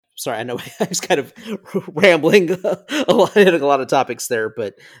sorry, I know I was kind of rambling hitting a lot of topics there,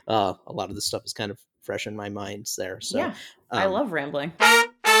 but a lot of the stuff is kind of fresh in my mind there. So, Yeah, I love rambling.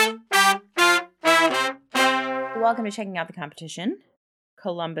 Welcome to Checking Out the Competition.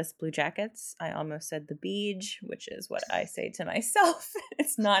 Columbus Blue Jackets. I almost said the Beach, which is what I say to myself.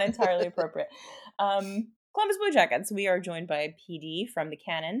 It's not entirely appropriate. Columbus Blue Jackets. We are joined by PD from the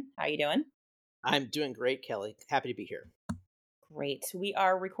Cannon. How you doing? I'm doing great, Kelly. Happy to be here. Great. We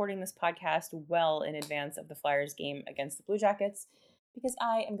are recording this podcast well in advance of the Flyers game against the Blue Jackets because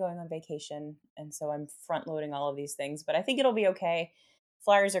I am going on vacation, and so I'm front loading all of these things, but I think it'll be okay.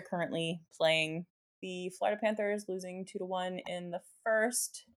 Flyers are currently playing the Florida Panthers, losing 2-1 in the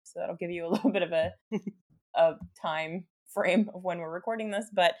first, so that'll give you a little bit of a time frame of when we're recording this.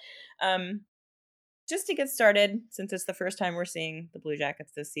 But just to get started, since it's the first time we're seeing the Blue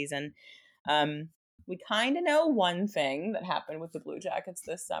Jackets this season, we kind of know one thing that happened with the Blue Jackets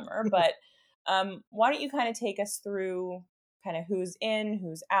this summer, but why don't you kind of take us through kind of who's in,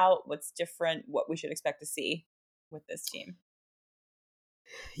 who's out, what's different, what we should expect to see with this team?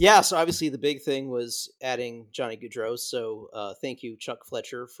 Yeah, so obviously the big thing was adding Johnny Gaudreau. So thank you, Chuck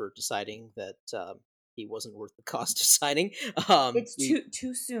Fletcher, for deciding that he wasn't worth the cost of signing. It's We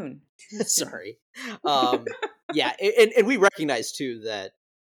too soon. Too soon. sorry. Yeah, and we recognize too that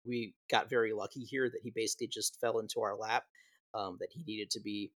we got very lucky here that he basically just fell into our lap. That he needed to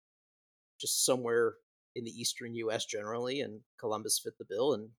be just somewhere in the eastern U.S. generally, and Columbus fit the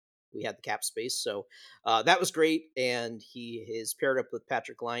bill, and we had the cap space, so that was great. And he is paired up with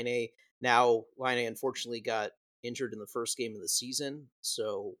Patrick Laine. Now, Laine unfortunately got injured in the first game of the season,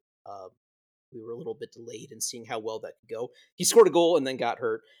 so we were a little bit delayed in seeing how well that could go. He scored a goal and then got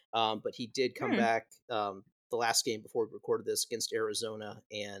hurt, but he did come back the last game before we recorded this against Arizona,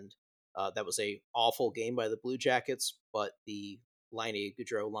 and that was a awful game by the Blue Jackets, but the Laine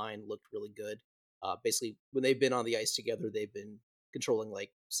Gaudreau line looked really good. Basically, when they've been on the ice together, they've been controlling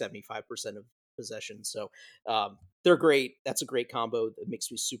like 75% of possession. So they're great. That's a great combo that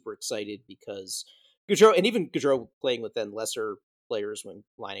makes me super excited because Gaudreau, and even Gaudreau playing with then lesser players when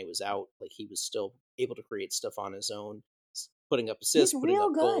Laine was out, like he was still able to create stuff on his own, putting up He's assists, putting real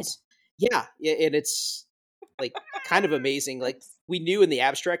up good. goals. Yeah, and it's like kind of amazing. Like we knew in the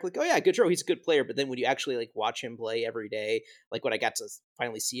abstract, like, oh yeah, Gaudreau, he's a good player, but then when you actually like watch him play every day, like when I got to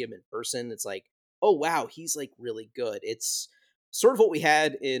finally see him in person, it's like, oh wow, he's like really good. It's sort of what we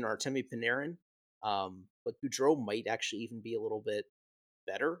had in Artemi Panarin, but Gaudreau might actually even be a little bit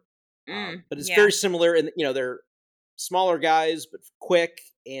better. But it's Yeah. very similar, and they're smaller guys, but quick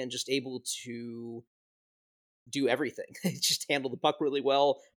and just able to do everything. They just handle the puck really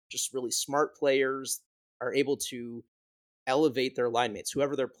well. Just really smart players are able to elevate their line mates.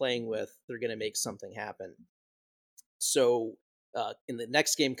 Whoever they're playing with, they're going to make something happen. So in the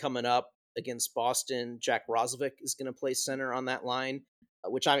next game coming up against Boston, Jack Roslovic is going to play center on that line,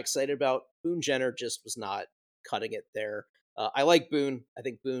 which I'm excited about. Boone Jenner just was not cutting it there. I like Boone. I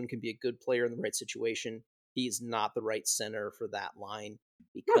think Boone can be a good player in the right situation. He's not the right center for that line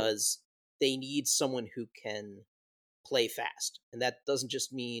because they need someone who can play fast. And that doesn't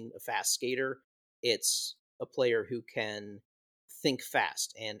just mean a fast skater, it's a player who can think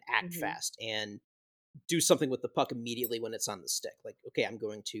fast and act fast and do something with the puck immediately when it's on the stick. Like, okay, I'm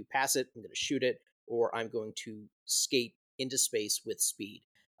going to pass it, I'm going to shoot it, or I'm going to skate into space with speed.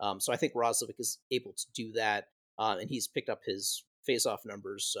 So I think Roslovic is able to do that, and he's picked up his face-off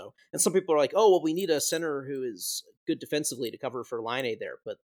numbers. So, and some people are like, oh, well, we need a center who is good defensively to cover for Laine there,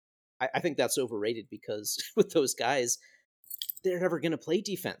 but I think that's overrated because with those guys, they're never going to play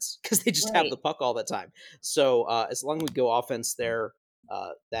defense because they just have the puck all the time. So as long as we go offense there,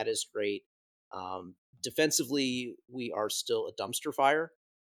 that is great. Defensively, we are still a dumpster fire.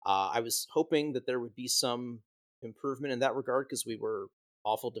 I was hoping that there would be some improvement in that regard because we were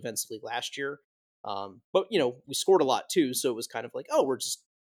awful defensively last year. But we scored a lot too, so it was kind of like, oh, we're just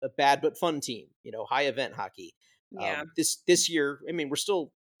a bad but fun team. High event hockey. Yeah. This year, I mean, we're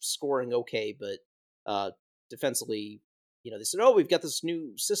still scoring okay, but defensively, they said, oh, we've got this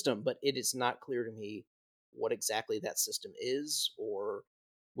new system, but it is not clear to me what exactly that system is or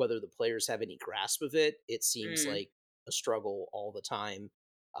whether the players have any grasp of it. It seems like a struggle all the time.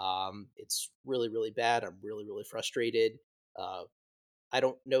 It's really, really bad. I'm really, really frustrated. I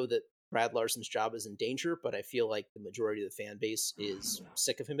don't know that Brad Larsen's job is in danger, but I feel like the majority of the fan base is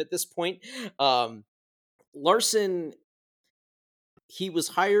sick of him at this point. Larsen, he was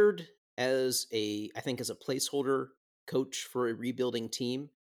hired as I think as a placeholder coach for a rebuilding team.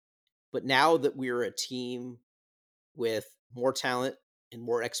 But now that we're a team with more talent and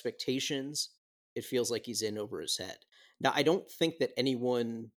more expectations, it feels like he's in over his head. Now, I don't think that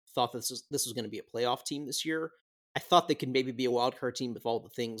anyone thought this was going to be a playoff team this year. I thought they could maybe be a wild card team if all the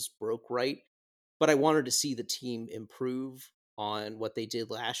things broke right, but I wanted to see the team improve on what they did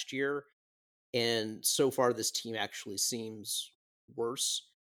last year. And so far, this team actually seems worse.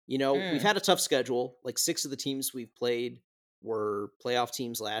 We've Mm. had a tough schedule. Like 6 of the teams we've played were playoff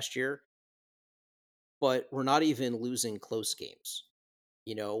teams last year, but we're not even losing close games.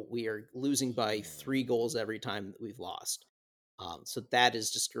 We are losing by 3 goals every time that we've lost. So that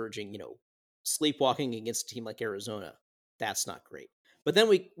is discouraging. Sleepwalking against a team like Arizona, that's not great. But then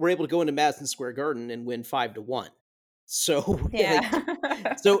we were able to go into Madison Square Garden and win 5-1. So like, Yeah.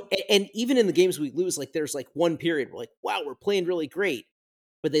 and even in the games we lose, like there's like one period we're like, wow, we're playing really great,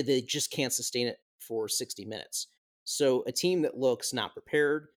 but they just can't sustain it for 60 minutes. So a team that looks not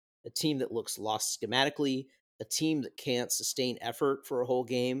prepared, a team that looks lost schematically, a team that can't sustain effort for a whole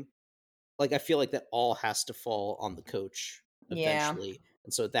game, like I feel like that all has to fall on the coach Yeah. eventually.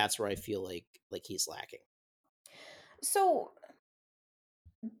 And so that's where I feel like he's lacking. So,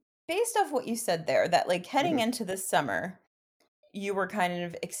 based off what you said there, that like heading Mhm. into this summer, you were kind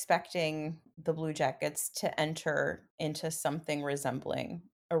of expecting the Blue Jackets to enter into something resembling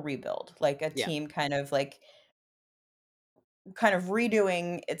a rebuild, like a Yeah. team kind of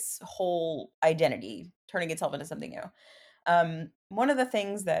redoing its whole identity, turning itself into something new. One of the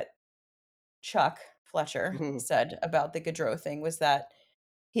things that Chuck Fletcher Mhm. said about the Gaudreau thing was that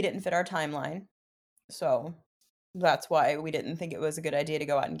he didn't fit our timeline. So that's why we didn't think it was a good idea to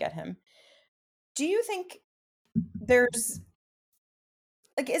go out and get him. Do you think there's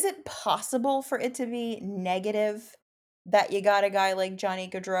like, is it possible for it to be negative that you got a guy like Johnny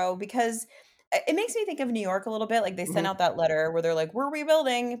Gaudreau? Because it makes me think of New York a little bit. Like they sent Mhm. out that letter where they're like, "We're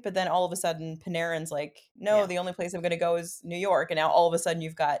rebuilding," but then all of a sudden Panarin's like, "No, Yeah. the only place I'm going to go is New York." And now all of a sudden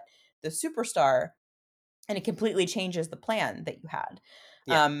you've got the superstar, and it completely changes the plan that you had.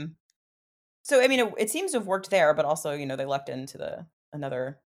 Yeah. Um, so I mean, it seems to have worked there, but also they lucked into the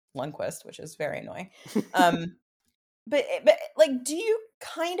another Lundqvist, which is very annoying. Um, but, like, do you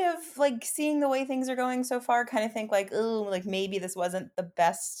kind of, like, seeing the way things are going so far, kinda think like, "Ooh, like, maybe this wasn't the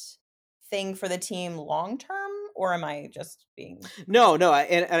best thing for the team long term?" Or am I just being No, crazy? no,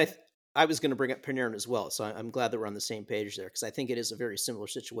 I was going to bring up Panarin as well, so I'm glad that we're on the same page there because I think it is a very similar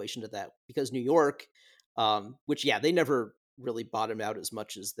situation to that. Because New York, which yeah, they never really bottomed out as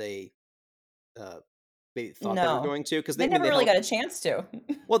much as uh, they thought they were No. going to. Because They I mean, never they really held got a chance to.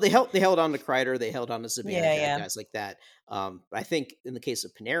 well, they held on to Kreider, they held on to Yeah, Zibanejad, yeah. guys like that. But I think in the case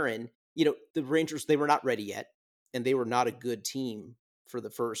of Panarin, the Rangers they were not ready yet, and they were not a good team for the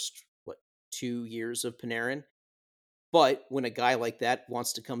first 2 years of Panarin. But when a guy like that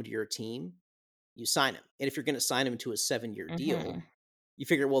wants to come to your team, you sign him. And if you're going to sign him to a 7-year deal, Mhm. you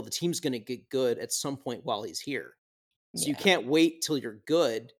figure, well, the team's going to get good at some point while he's here. So you Yeah. can't wait till you're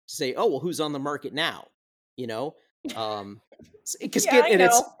good to say, oh, well, who's on the market now? You know, because Yeah, get I and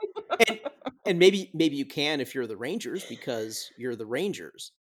it's know. and and maybe you can if you're the Rangers because you're the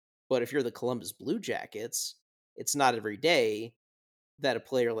Rangers. But if you're the Columbus Blue Jackets, it's not every day that a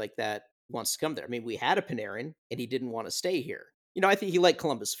player like that wants to come there. I mean, we had a Panarin and he didn't want to stay here. I think he liked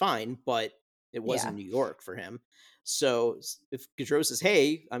Columbus fine, but it Yeah. wasn't New York for him. So if Gaudreau says,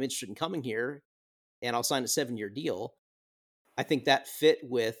 "Hey, I'm interested in coming here and I'll sign a 7-year deal," I think that fit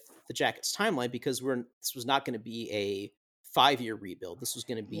with the Jackets' timeline because this was not going to be a 5-year rebuild. This was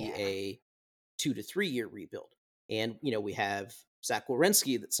going to be Yeah. a 2 to 3 year rebuild. And we have Zach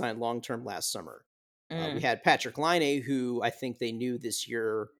Werenski that signed long term last summer. We Mm. had Patrick Laine, who I think they knew this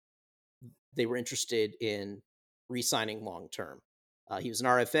year they were interested in re-signing long term. He was an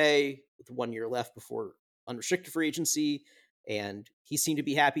RFA with 1 year left before unrestricted free agency, and he seemed to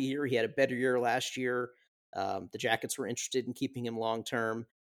be happy here. He had a better year last year. The Jackets were interested in keeping him long term.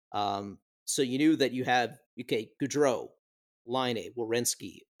 So you knew that you had Gaudreau, Laine,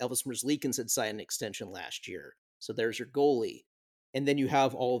 Werenski, Elvis Merzlikins had signed an extension last year. So there's your goalie. And then you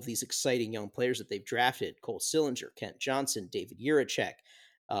have all of these exciting young players that they've drafted: Cole Sillinger, Kent Johnson, David Jiricek.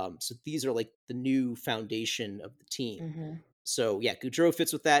 So these are like the new foundation of the team. Mhm. So yeah, Gaudreau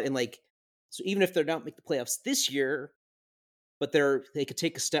fits with that, and so even if they're not make the playoffs this year, but they could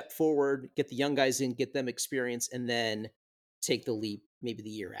take a step forward, get the young guys in, get them experience, and then take the leap maybe the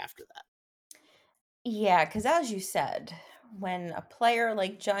year after that. Yeah, because as you said, when a player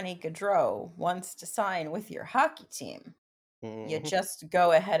like Johnny Gaudreau wants to sign with your hockey team, you Mhm. just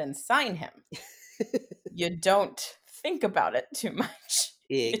go ahead and sign him. You don't think about it too much.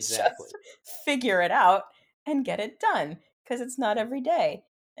 You Exactly. just figure it out and get it done because it's not every day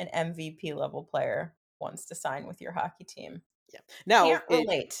an MVP level player wants to sign with your hockey team. Yeah. Now Can't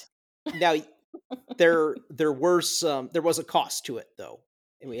relate. now there was a cost to it though,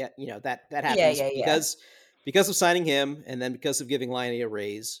 And we, that Yeah, happens yeah, yeah. because of signing him, and then because of giving Laine a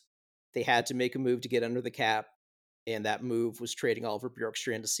raise, they had to make a move to get under the cap, and that move was trading Oliver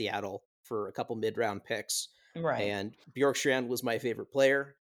Bjorkstrand to Seattle for a couple mid-round picks. Right. And Bjorkstrand was my favorite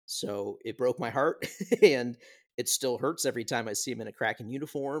player, so it broke my heart, and it still hurts every time I see him in a Kraken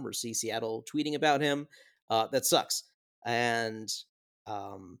uniform or see Seattle tweeting about him. That sucks. And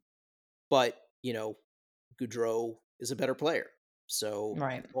but Goudreau is a better player, so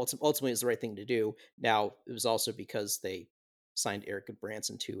Right. ultimately it's the right thing to do. Now it was also because they signed Eric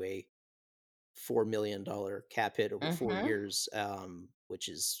Branson to a $4 million cap hit over 4 Mhm. years, which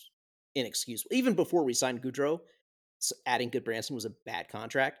is inexcusable. Even before we signed Goudreau, adding Goodbranson was a bad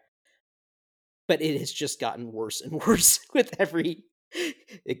contract, but it has just gotten worse and worse with every.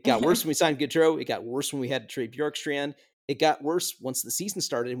 It got worse when we signed Goudreau. It got worse when we had to trade Bjorkstrand. It got worse once the season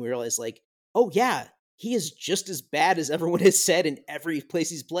started, and we realized, like, oh yeah, he is just as bad as everyone has said in every place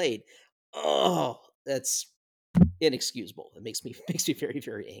he's played. Oh, that's inexcusable. It makes me makes me very,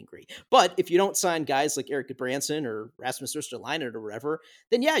 very angry. But if you don't sign guys like Eric Branson or Rasmus Ristolainen or whatever,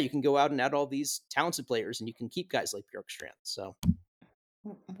 then yeah, you can go out and add all these talented players, and you can keep guys like Bjorkstrand. So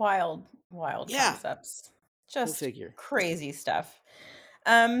Wild, wild yeah, concepts. go Just figure. crazy stuff.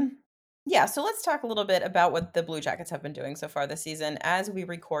 Um, yeah, so let's talk a little bit about what the Blue Jackets have been doing so far this season. As we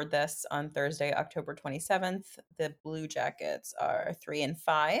record this on Thursday, October 27th, the Blue Jackets are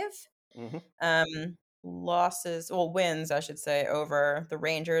 3-5. Mm-hmm. Wins, I should say, over the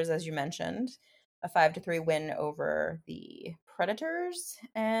Rangers, as you mentioned. A 5-3 win over the Predators,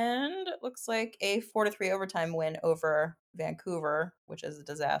 and it looks like a 4-3 overtime win over Vancouver, which is a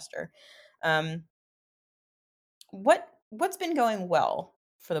disaster. Um, what's been going well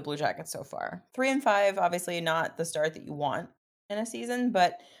for the Blue Jackets so far? 3-5, obviously not the start that you want in a season,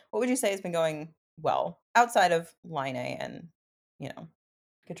 but what would you say has been going well outside of Line and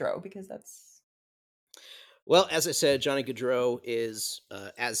Gaudreau, because that's Well, as I said, Johnny Gaudreau is,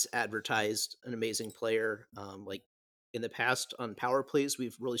 as advertised, an amazing player. Like in the past on power plays,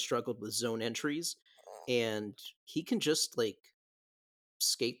 we've really struggled with zone entries, and he can just like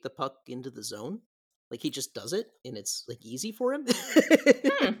skate the puck into the zone. Like he just does it, and it's like easy for him.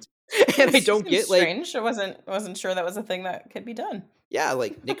 hmm. And I Seems don't seems get like, strange. I wasn't sure that was a thing that could be done. yeah,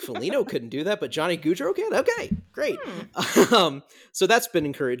 like Nick Foligno couldn't do that, but Johnny Gaudreau can. Okay, great. Hmm. So that's been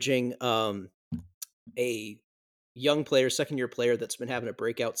encouraging. A young player, second year player that's been having a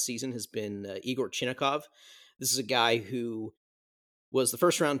breakout season has been Igor Chinnikov. This is a guy who was the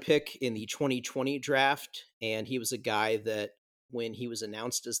first round pick in the 2020 draft, and he was a guy that when he was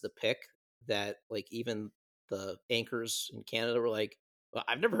announced as the pick, that like even the anchors in Canada were like, well,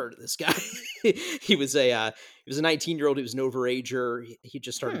 I've never heard of this guy. He was a 19-year-old. He was an overager. He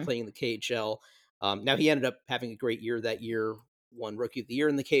just started Hmm. playing in the KHL. Now he ended up having a great year that year. Won Rookie of the Year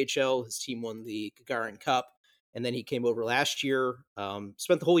in the KHL. His team won the Gagarin Cup, and then he came over last year.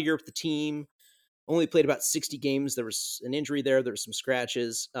 Spent the whole year with the team. Only played about 60 games. There was an injury there. There were some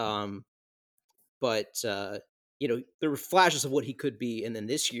scratches. But there were flashes of what he could be. And then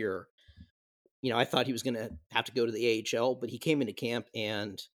this year, I thought he was going to have to go to the AHL, but he came into camp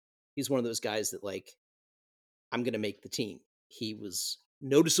and he's one of those guys that like, I'm going to make the team. He was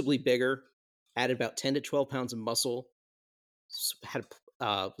noticeably bigger, added about 10 to 12 pounds of muscle,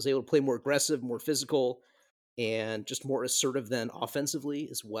 was able to play more aggressive, more physical, and just more assertive than offensively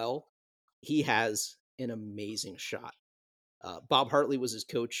as well. He has an amazing shot. Bob Hartley was his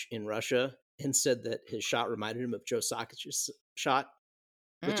coach in Russia and said that his shot reminded him of Joe Sakic's shot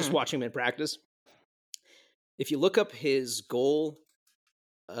with just Mm. watching him in practice. If you look up his goal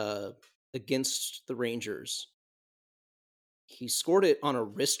uh, against the Rangers, he scored it on a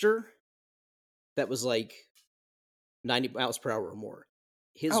wrister that was like 90 miles per hour or more.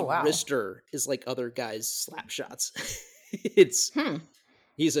 His Oh wow. wrister is like other guys' slap shots. it's Hmm.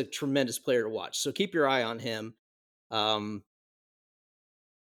 He's a tremendous player to watch. So keep your eye on him. Um,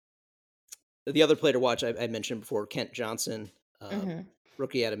 the other player to watch I mentioned before, Kent Johnson, Mm-hmm.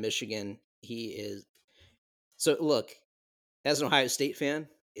 rookie out of Michigan. He is so look, as an Ohio State fan,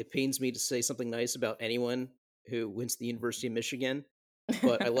 it pains me to say something nice about anyone who went to the University of Michigan,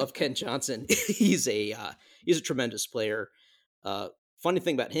 but I love Kent Johnson. He's a tremendous player. Uh, Funny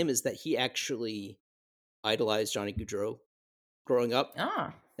thing about him is that he actually idolized Johnny Gaudreau growing up,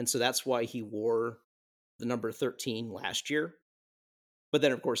 Ah. and so that's why he wore the number 13 last year. But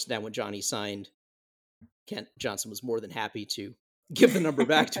then, of course, now when Johnny signed, Kent Johnson was more than happy to give the number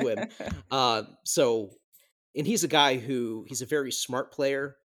back to him. And he's a guy he's a very smart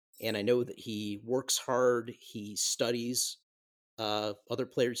player, and I know that he works hard. He studies other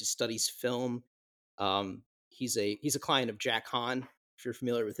players. He studies film. He's a client of Jack Hahn if you're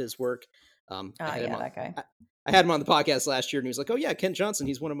familiar with his work. I Oh, had him yeah, on. that guy. I had him on the podcast last year, and he was like, "Oh yeah, Kent Johnson.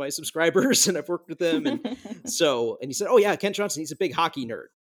 He's one of my subscribers, and I've worked with him." And he said, "Oh yeah, Kent Johnson. He's a big hockey nerd."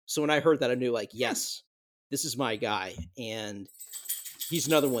 So when I heard that, I knew, like, Hmm. yes, this is my guy. And he's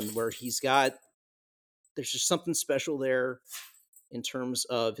another one where there's just something special there in terms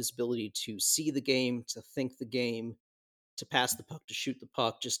of his ability to see the game, to think the game, to pass the puck, to shoot the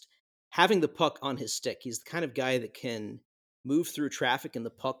puck, just having the puck on his stick. He's the kind of guy that can move through traffic and the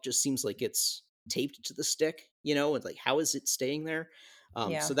puck just seems like it's taped to the stick, and like, how is it staying there?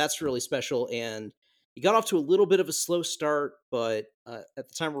 Yeah. So that's really special. And he got off to a little bit of a slow start, but at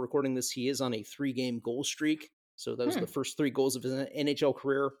the time we're recording this, he is on a 3-game goal streak. So those are Hmm. the first 3 goals of his NHL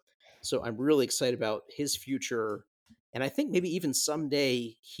career. So I'm really excited about his future. And I think maybe even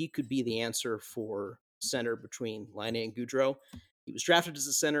someday he could be the answer for center between Laine and Goudreau. He was drafted as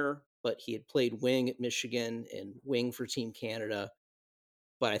a center, but he had played wing at Michigan and wing for Team Canada.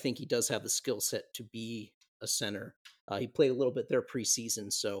 But I think he does have the skill set to be a center. He played a little bit there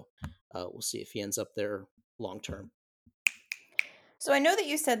preseason, so we'll see if he ends up there long term. So I know that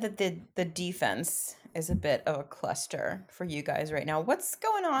you said that the defense is a bit of a cluster for you guys right now. What's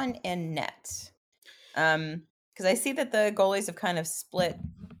going on in net? Because I see that the goalies have kind of split.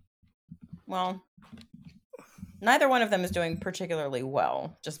 Well, neither one of them is doing particularly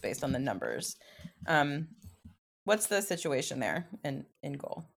well, just based on the numbers. Um, what's the situation there in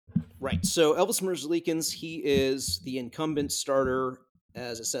goal? Right. So Elvis Merzlikins, he is the incumbent starter.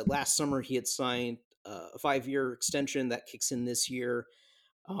 As I said, last summer he had signed a 5-year extension that kicks in this year.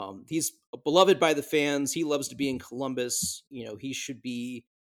 He's beloved by the fans. He loves to be in Columbus. He should be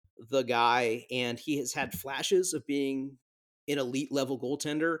the guy, and he has had flashes of being an elite level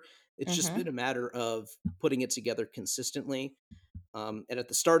goaltender. It's just Mm-hmm. been a matter of putting it together consistently. And at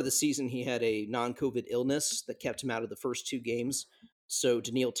the start of the season, he had a non-COVID illness that kept him out of the first 2 games. So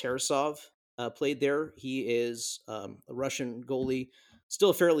Daniil Tarasov played there. He is a Russian goalie,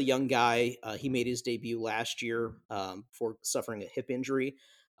 still a fairly young guy. He made his debut last year before suffering a hip injury,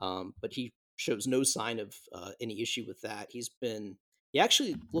 but he shows no sign of any issue with that. He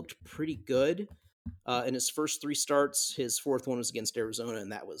actually looked pretty good in his first 3 starts. His fourth one was against Arizona,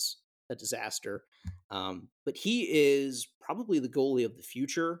 and that was a disaster. But he is probably the goalie of the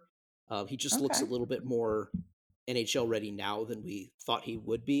future. He just looks Okay. a little bit more NHL ready now than we thought he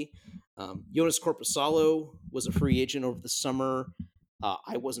would be. Jonas Corposalo was a free agent over the summer.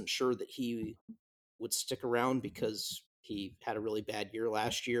 I wasn't sure that he would stick around because he had a really bad year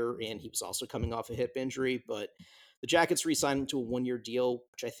last year, and he was also coming off a hip injury. But the Jackets re-signed him to a 1-year deal,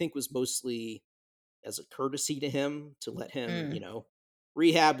 which I think was mostly as a courtesy to him, to let him, Mm.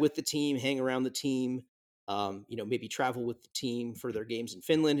 rehab with the team, hang around the team, maybe travel with the team for their games in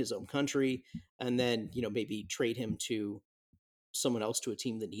Finland, his own country, and then, maybe trade him to someone else, to a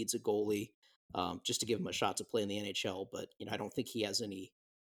team that needs a goalie, just to give him a shot to play in the NHL. But, I don't think he has any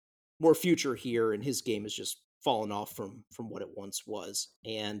more future here, and his game has just fallen off from what it once was.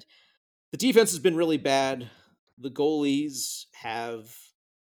 And the defense has been really bad. The goalies have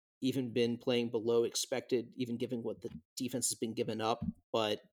even been playing below expected, even given what the defense has been given up.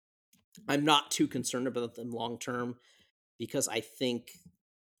 But I'm not too concerned about them long term, because I think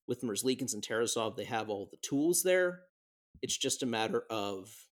with Merzlikins and Tarasov, they have all the tools there. It's just a matter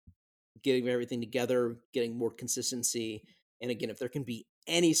of getting everything together, getting more consistency. And again, if there can be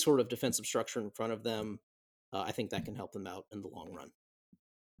any sort of defensive structure in front of them, I think that can help them out in the long run.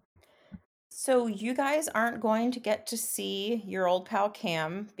 So you guys aren't going to get to see your old pal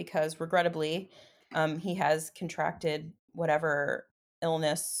Cam because regrettably, he has contracted whatever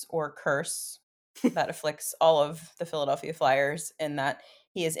illness or curse that afflicts all of the Philadelphia Flyers, in that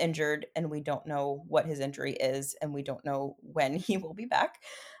he is injured and we don't know what his injury is and we don't know when he will be back.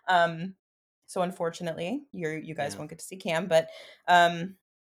 Um, so unfortunately, you guys Yeah. won't get to see Cam, but um,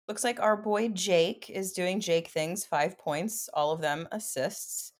 looks like our boy Jake is doing Jake things, 5 points, all of them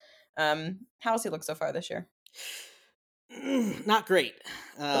assists. How has he looked so far this year? Not great.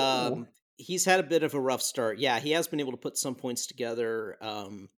 Oh. He's had a bit of a rough start. Yeah, he has been able to put some points together.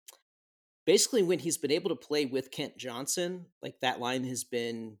 Basically, when he's been able to play with Kent Johnson, like, that line has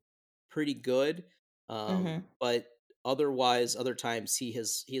been pretty good. Mhm. But otherwise, other times he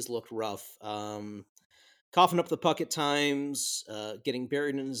has looked rough. Coughing up the puck at times, getting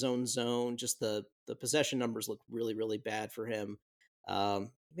buried in his own zone. Just the possession numbers look really, really bad for him.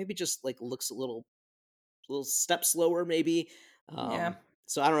 Maybe just, like, looks a little step slower, maybe. Yeah.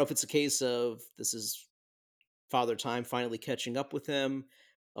 So I don't know if it's a case of this is Father Time finally catching up with him,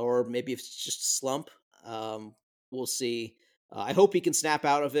 or maybe if it's just a slump. We'll see. I hope he can snap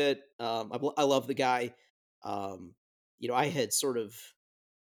out of it. I love the guy. Um, I had sort of,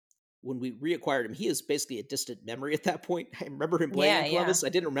 when we reacquired him, he is basically a distant memory at that point. I remember him playing Yeah, in yeah. Columbus. I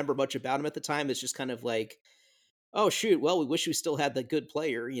didn't remember much about him at the time. It's just kind of like, oh shoot, well, we wish we still had the good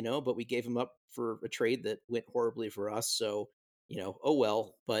player, but we gave him up for a trade that went horribly for us. So, oh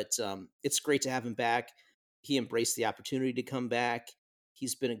well. But it's great to have him back. He embraced the opportunity to come back.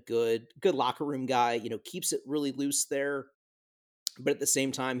 He's been a good locker room guy, keeps it really loose there. But at the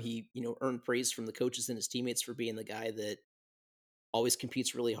same time, he, earned praise from the coaches and his teammates for being the guy that always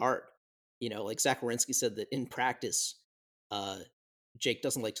competes really hard. Like Zach Wierenski said that in practice, uh, Jake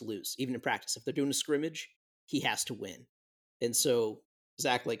doesn't like to lose, even in practice. If they're doing a scrimmage, he has to win. And so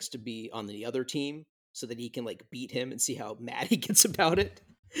Zach likes to be on the other team so that he can like beat him and see how mad he gets about it.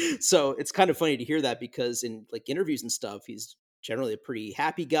 So it's kind of funny to hear that, because in like interviews and stuff, he's generally a pretty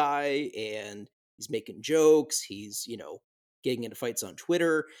happy guy and he's making jokes. He's, getting into fights on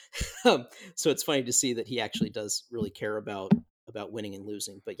Twitter. So it's funny to see that he actually does really care about winning and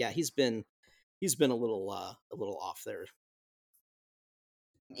losing. But yeah, he's been a little off there.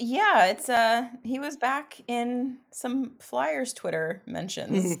 Yeah, it's he was back in some Flyers Twitter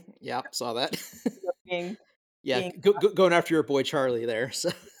mentions. Yeah, saw that. being Yeah, being going after your boy Charlie there.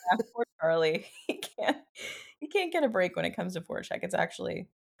 So poor Charlie. He can't get a break when it comes to forecheck. It's actually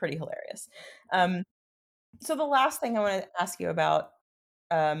pretty hilarious. Um, so the last thing I want to ask you about,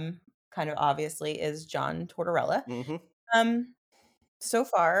 kind of obviously, is John Tortorella. hmm Um, so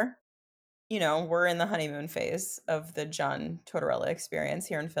far, we're in the honeymoon phase of the John Tortorella experience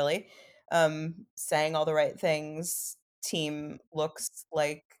here in Philly. Saying all the right things. Team looks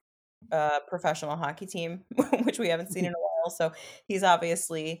like a professional hockey team, which we haven't seen in a while. So he's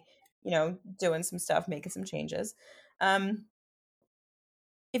obviously, doing some stuff, making some changes. Um,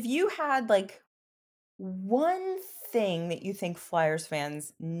 if you had like one thing that you think Flyers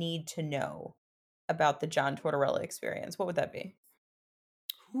fans need to know about the John Tortorella experience, what would that be?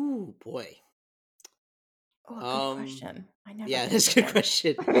 Ooh, boy. Oh, good Um, question. I never yeah, think that's of a good one.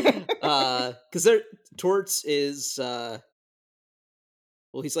 question. Because there, Torts is well,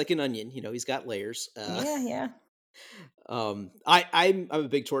 he's like an onion. He's got layers. Yeah, yeah. I'm a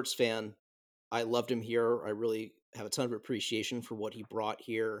big Torts fan. I loved him here. I really have a ton of appreciation for what he brought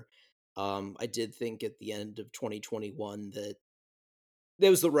here. I did think at the end of 2021 that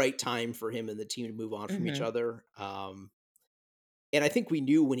was the right time for him and the team to move on from each Mhm. other. And I think we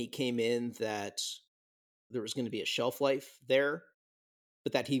knew when he came in that there was going to be a shelf life there,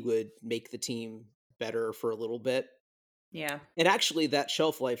 but that he would make the team better for a little bit. Yeah. And actually, that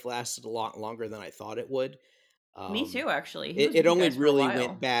shelf life lasted a lot longer than I thought it would. Me Um, too, actually. He it, was with it you only guys for a really went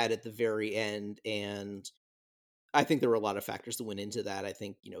while. bad at the very end, and I think there were a lot of factors that went into that. I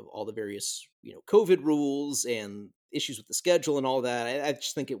think, all the various, COVID rules and issues with the schedule and all that. I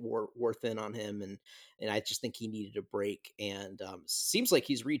just think it wore thin on him, and I just think he needed a break. And seems like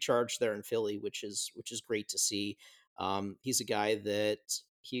he's recharged there in Philly, which is great to see. He's a guy that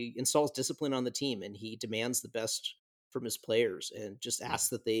he installs discipline on the team, and he demands the best from his players, and just asks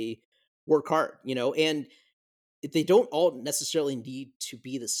that they work hard. And they don't all necessarily need to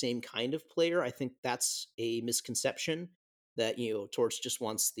be the same kind of player. I think that's a misconception that, Torch just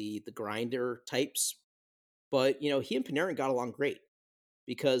wants the grinder types. But, he and Panarin got along great,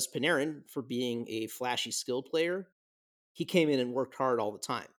 because Panarin, for being a flashy skill player, he came in and worked hard all the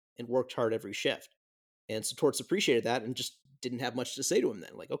time and worked hard every shift. And so Torts appreciated that and just didn't have much to say to him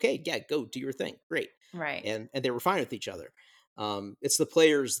then. Like, okay, yeah, go do your thing. Great. Right. And they were fine with each other. It's the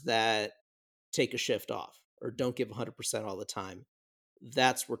players that take a shift off or don't give 100% all the time.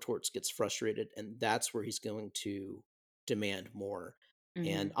 That's where Torts gets frustrated, and that's where he's going to demand more.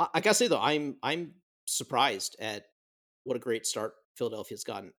 And Mhm. I gotta say though, I'm surprised at what a great start Philadelphia's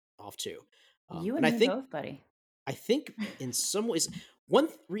gotten off to. You And and I me think both, buddy. I think in some ways, one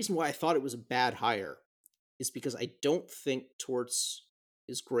reason why I thought it was a bad hire is because I don't think Torts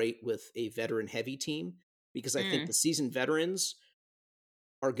is great with a veteran heavy team, because I think Mm, the seasoned veterans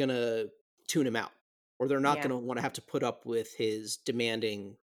are going to tune him out, or they're not going yeah. to want to have to put up with his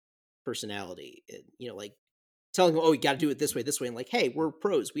demanding personality. Like telling him, "Oh, you got to do it this way," and like, "Hey, we're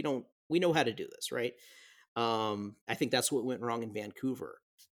pros. We know how to do this, right?" I think that's what went wrong in Vancouver.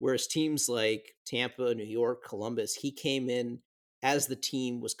 Whereas teams like Tampa, New York, Columbus, he came in as the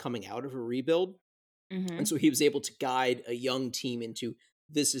team was coming out of a rebuild, and Mhm. so he was able to guide a young team into,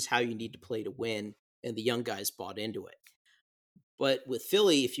 this is how you need to play to win, and the young guys bought into it. But with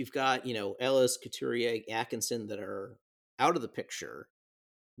Philly, if you've got, Ellis, Couturier, Atkinson that are out of the picture,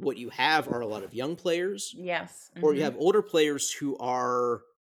 what you have are a lot of young players, Yes. or you Mhm. have older players who are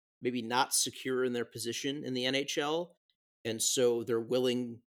maybe not secure in their position in the NHL. And so they're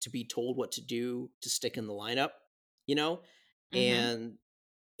willing to be told what to do to stick in the lineup. you know? Mm-hmm. And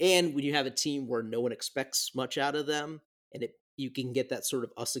and when you have a team where no one expects much out of them, and you can get that sort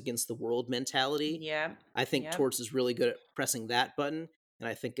of us against the world mentality, Yep. I think Yep. Torts is really good at pressing that button, and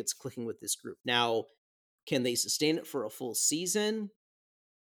I think it's clicking with this group. Now, can they sustain it for a full season?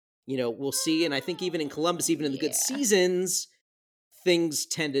 We'll see. And I think even in Columbus, even in the good Yeah. seasons, things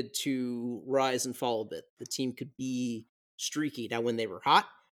tended to rise and fall a bit. The team could be streaky. Now, when they were hot,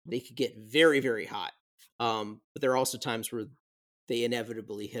 they could get very, very hot. But there are also times where they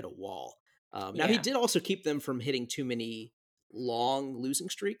inevitably hit a wall. Now, he Yeah. did also keep them from hitting too many long losing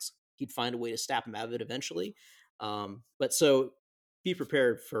streaks. He'd find a way to snap them out of it eventually. But so be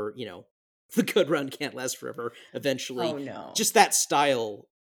prepared for, the good run can't last forever. Oh Eventually, no. just that style,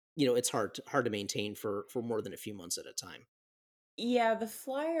 it's hard to maintain for more than a few months at a time. Yeah, the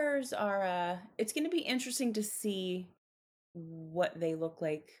Flyers are it's going to be interesting to see what they look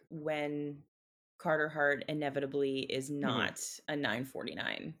like when Carter Hart inevitably is Mhm. not a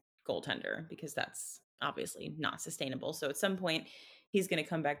 949 goaltender, because that's obviously not sustainable. So at some point he's going to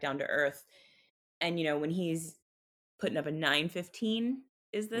come back down to earth. And when he's putting up a 915,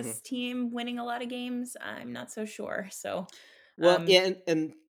 is Mhm. this team winning a lot of games? I'm not so sure. So Well, um yeah,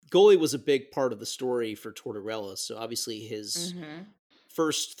 and goalie was a big part of the story for Tortorella. So obviously, his mhm.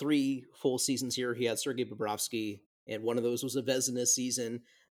 first 3 full seasons here, he had Sergei Bobrovsky, and one of those was a Vezina season,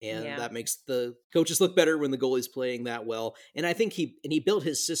 and Yeah. that makes the coaches look better when the goalie's playing that well. And I think he built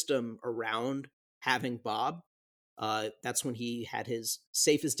his system around having Bob. That's when he had his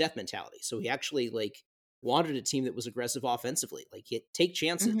safe as death mentality. So he actually wanted a team that was aggressive offensively, like take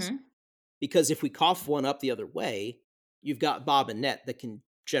chances, Mhm. because if we cough one up the other way, you've got Bob and Net that can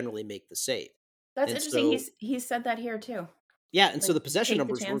generally make the save. That's And interesting. so He's said that here too. yeah, and so Like, the possession take the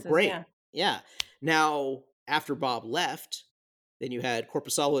numbers were chances, great. yeah. Yeah. Now, after Bob left, then you had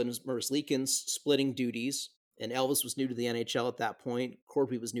Korpisalo and Merzlikins splitting duties, and Elvis was new to the NHL at that point.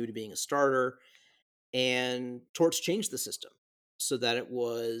 Corby was new to being a starter, and Torts changed the system so that it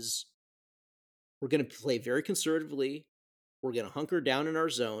was, we're going to play very conservatively, we're going to hunker down in our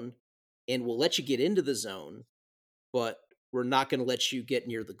zone, and we'll let you get into the zone, but we're not going to let you get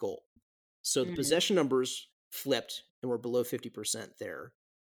near the goal. So the Mhm. possession numbers flipped and we're below 50% there.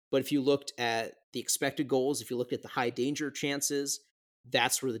 But if you looked at the expected goals, if you looked at the high danger chances,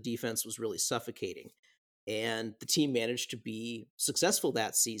 that's where the defense was really suffocating. And the team managed to be successful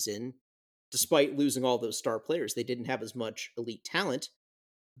that season despite losing all those star players. They didn't have as much elite talent,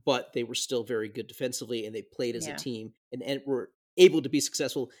 but they were still very good defensively and they played as a Yeah. team and were able to be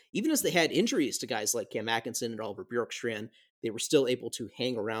successful. Even as they had injuries to guys like Cam Atkinson and Oliver Bjorkstrand, they were still able to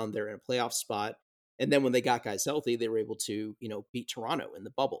hang around there in a playoff spot. And then when they got guys healthy, they were able to, beat Toronto in the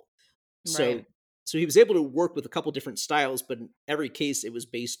bubble. Right. So so he was able to work with a couple different styles, but in every case it was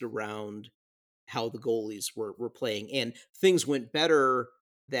based around how the goalies were playing. And things went better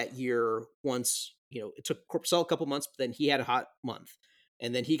that year once, it took Corpusal a couple months, but then he had a hot month.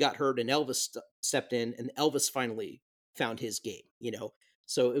 And then he got hurt and Elvis stepped in and Elvis finally found his game.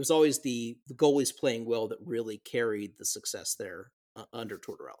 So it was always the goalies playing well that really carried the success there under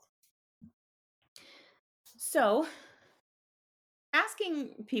Tortorella. So,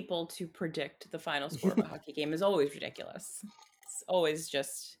 asking people to predict the final score of a hockey game is always ridiculous. It's always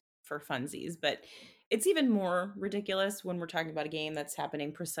just for funsies, but it's even more ridiculous when we're talking about a game that's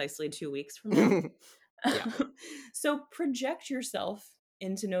happening precisely 2 weeks from now. Yeah. So, project yourself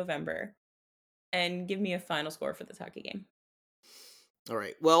into November and give me a final score for this hockey game. All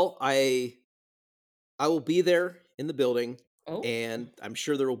right. Well, I will be there in the building, Oh. and I'm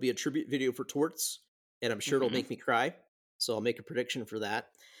sure there will be a tribute video for Torts, and I'm sure it'll Mhm. make me cry. So I'll make a prediction for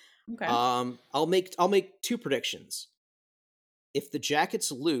that. Okay. I'll make 2 predictions. If the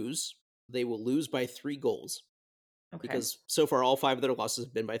Jackets lose, they will lose by 3 goals Okay. because so far all 5 of their losses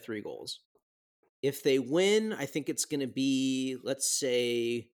have been by 3 goals. If they win, I think it's going to be, let's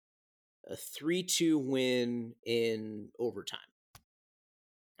say, a 3-2 win in overtime.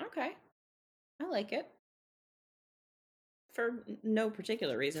 Okay. I like it. For no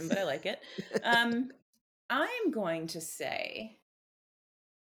particular reason, but I like it. Um, I'm going to say,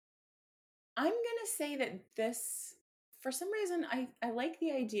 that this, for some reason, I like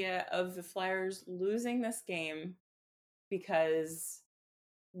the idea of the Flyers losing this game because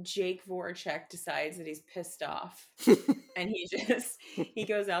Jake Voracek decides that he's pissed off and he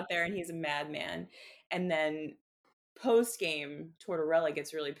goes out there and he's a madman. And then post game, Tortorella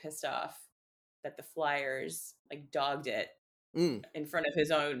gets really pissed off that the Flyers like dogged it Mm. in front of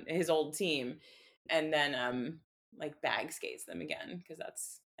his old team, and then like bag skates them again, because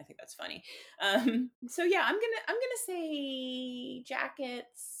I think that's funny. So yeah, I'm gonna say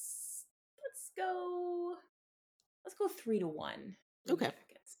Jackets. Let's go Let's go 3-1 Blue Okay.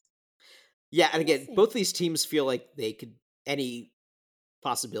 Jackets. Yeah, and We'll again, see. both these teams feel like they could any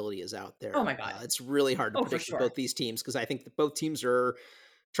possibility is out Oh there. my god. It's really hard to Oh, for predict with sure. both these teams because I think that both teams are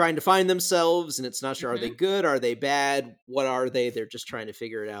trying to find themselves, and it's not sure, are they Mhm. good? Are they bad? What are they? They're just trying to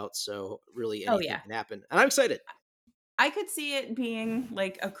figure it out. So really Oh, anything yeah. can happen. And I'm excited. I could see it being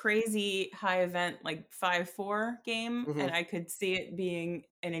like a crazy high event, like 5-4 game, and Mhm. I could see it being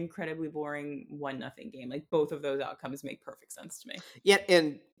an incredibly boring 1-0 game. Like both of those outcomes make perfect sense to me. Yeah,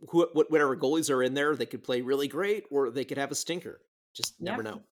 and whatever goalies are in there, they could play really great or they could have a stinker. Just never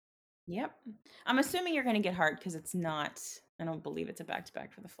Yep. know. Yep. I'm assuming you're going to get Hart because it's not. I don't believe it's a back to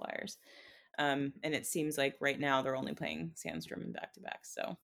back for the Flyers. And it seems like right now they're only playing Sandstrom in back to back.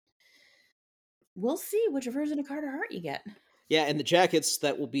 So we'll see which version of Carter Hart you get. Yeah, and the Jackets,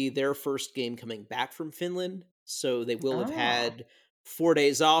 that will be their first game coming back from Finland. So they will have Oh. had 4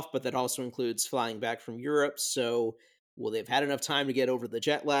 days off, but that also includes flying back from Europe. So will they've had enough time to get over the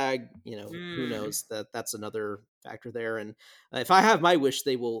jet lag? Who Mm. knows? That's another factor there. And if I have my wish,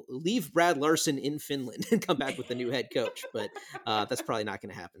 they will leave Brad Larson in Finland and come back with a new head coach. But that's probably not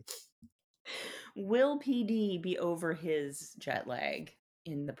going to happen. Will PD be over his jet lag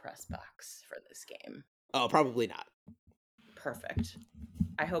in the press box for this game? Oh, probably not. Perfect.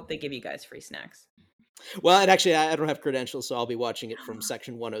 I hope they give you guys free snacks. Well, and actually, I don't have credentials, so I'll be watching it from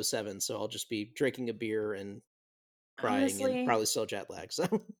section 107. So I'll just be drinking a beer and crying and Honestly, probably still jet lag. So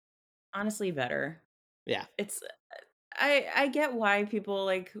honestly better. yeah. It's I get why people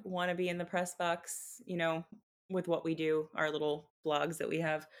like want to be in the press box, with what we do, our little blogs that we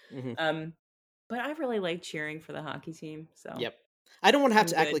have. Mhm. Um but I really like cheering for the hockey team, so Yep. I don't wanna have I'm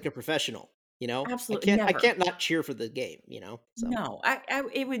to act good. like a professional, you know? I Absolutely can't I never. can't not cheer for the game, you know? So No, I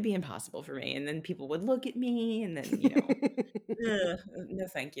it would be impossible for me, and then people would look at me, and then ugh, no,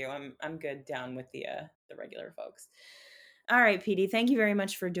 thank you. I'm good down with the regular folks. All right, PD, thank you very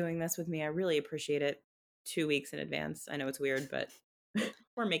much for doing this with me. I really appreciate it. 2 weeks in advance. I know it's weird, but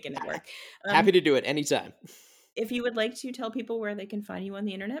we're making it work. Happy to do it anytime. If you would like to tell people where they can find you on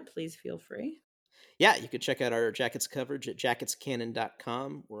the internet, please feel free. Yeah, you could check out our Jackets coverage at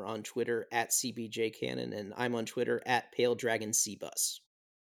jacketscannon.com. We're on Twitter at CBJCannon, and I'm on Twitter at PaleDragonCBus.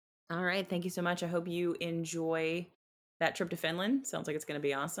 All right, thank you so much. I hope you enjoy that trip to Finland. Sounds like it's going to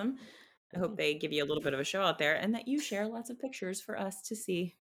be awesome. I Thank hope you. they give you a little bit of a show out there and that you share lots of pictures for us to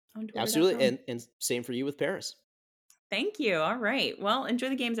see on Absolutely, twitter.com. and same for you with Paris. Thank you. All right. Well, enjoy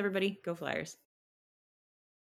the games, everybody. Go Flyers.